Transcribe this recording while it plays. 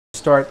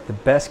start the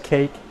best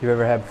cake you've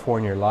ever had before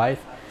in your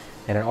life,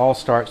 and it all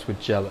starts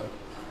with Jello.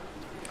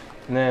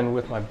 And then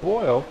with my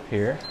boil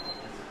here,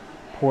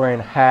 pour in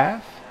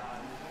half.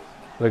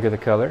 Look at the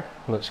color,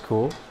 looks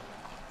cool.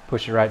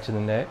 Push it right to the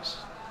next.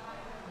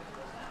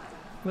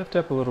 Lift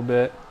up a little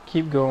bit,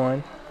 keep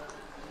going.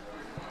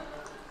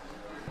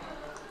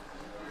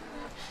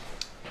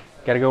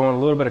 Got to go in a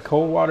little bit of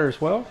cold water as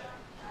well.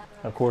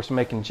 Of course, I'm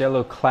making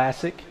Jello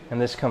Classic,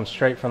 and this comes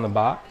straight from the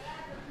box.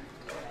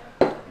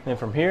 Then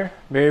from here,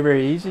 very,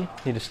 very easy.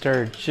 Need to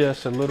stir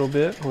just a little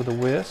bit with a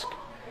whisk.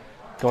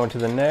 Going to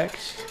the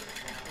next.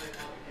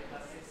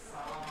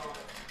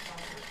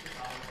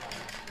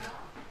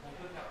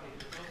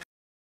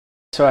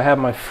 So I have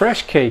my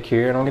fresh cake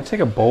here, and I'm going to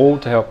take a bowl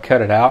to help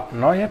cut it out.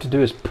 And all you have to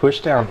do is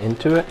push down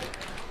into it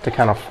to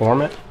kind of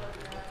form it.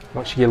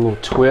 Once you get a little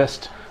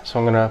twist, so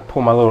I'm going to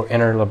pull my little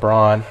inner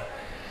LeBron.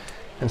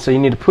 And so you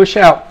need to push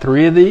out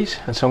 3 of these,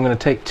 and so I'm going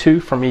to take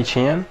 2 from each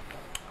end.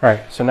 All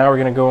right, so now we're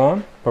going to go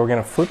on, but we're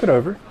going to flip it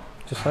over,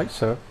 just like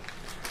so.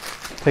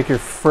 Take your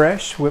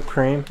fresh whipped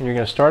cream, and you're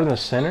going to start in the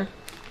center,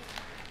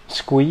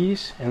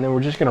 squeeze, and then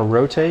we're just going to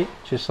rotate,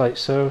 just like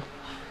so,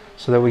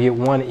 so that we get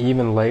one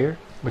even layer.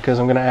 Because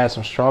I'm going to add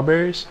some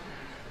strawberries,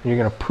 and you're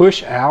going to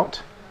push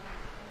out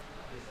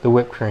the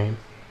whipped cream,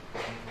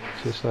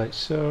 just like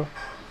so.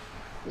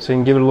 So you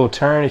can give it a little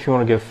turn if you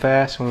want to go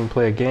fast when we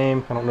play a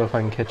game. I don't know if I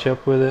can catch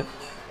up with it.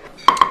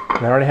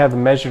 And I already have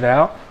them measured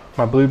out,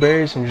 my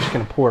blueberries, and you're just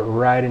going to pour it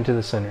right into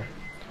the center.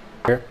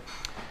 Here,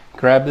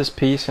 grab this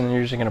piece, and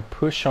you're just going to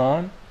push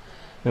on.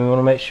 And we want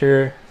to make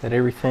sure that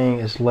everything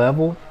is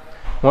level.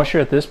 Once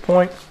you're at this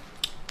point,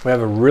 we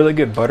have a really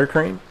good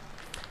buttercream.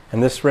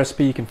 And this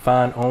recipe you can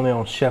find only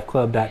on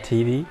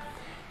chefclub.tv. And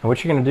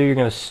what you're going to do, you're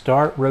going to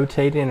start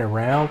rotating it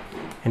around.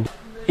 And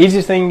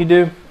easiest thing you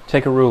do,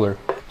 take a ruler.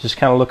 Just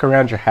kind of look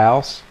around your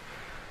house.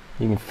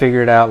 You can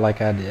figure it out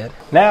like I did.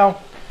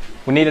 Now,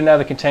 we need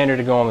another container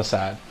to go on the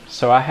side.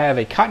 So I have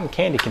a cotton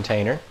candy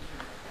container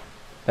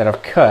that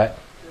I've cut.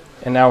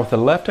 And now with the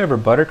leftover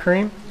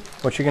buttercream,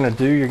 what you're going to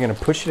do, you're going to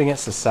push it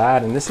against the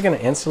side. And this is going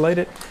to insulate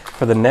it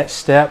for the next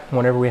step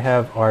whenever we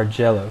have our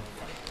Jello.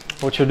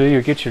 What you'll do,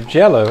 you'll get your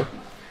Jello.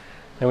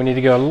 And we need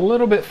to go a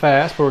little bit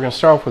fast, but we're going to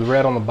start off with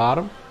red on the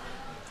bottom.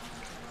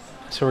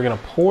 So we're going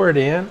to pour it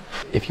in.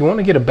 If you want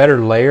to get a better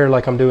layer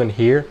like I'm doing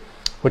here,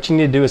 what you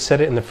need to do is set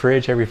it in the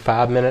fridge every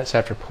 5 minutes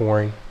after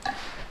pouring.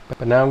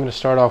 But now I'm going to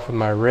start off with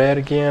my red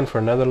again for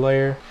another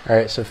layer.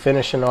 Alright, so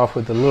finishing off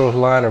with the little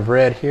line of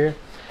red here.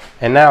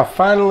 And now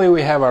finally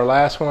we have our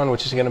last one,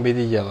 which is going to be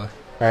the yellow.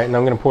 Alright, and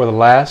I'm going to pour the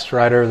last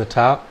right over the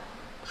top.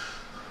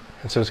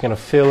 And so it's going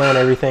to fill in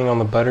everything on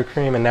the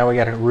buttercream, and now we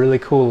got a really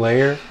cool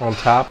layer on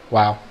top.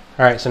 Wow.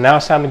 Alright, so now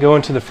it's time to go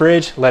into the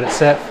fridge, let it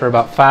set for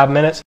about 5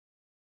 minutes.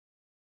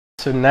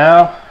 So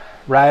now,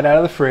 right out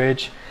of the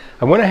fridge,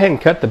 I went ahead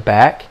and cut the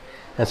back.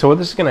 And so what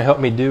this is going to help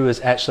me do is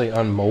actually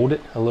unmold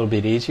it a little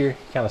bit easier. You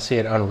kind of see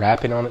it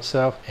unwrapping on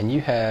itself. And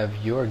you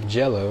have your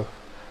Jello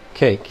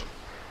cake.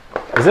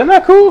 Is that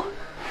not cool?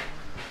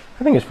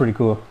 I think it's pretty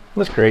cool. It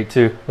looks great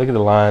too. Look at the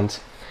lines.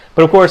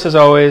 But of course, as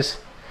always,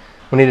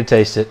 we need to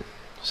taste it.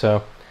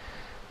 So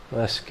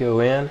let's go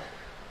in.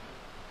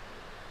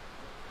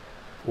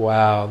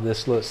 Wow,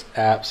 this looks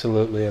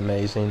absolutely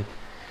amazing.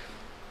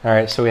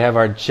 Alright, so we have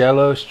our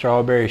Jello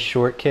Strawberry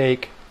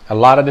Shortcake. A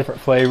lot of different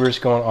flavors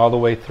going all the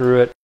way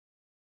through it.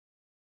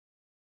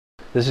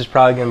 This is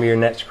probably going to be your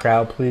next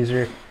crowd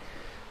pleaser.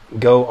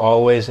 Go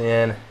always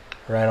in,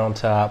 right on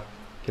top.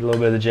 Get a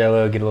little bit of the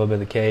Jello, get a little bit of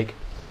the cake.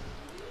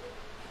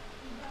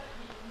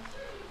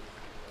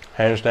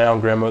 Hands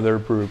down, grandmother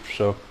approved.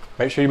 So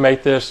make sure you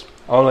make this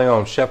only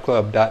on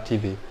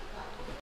chefclub.tv.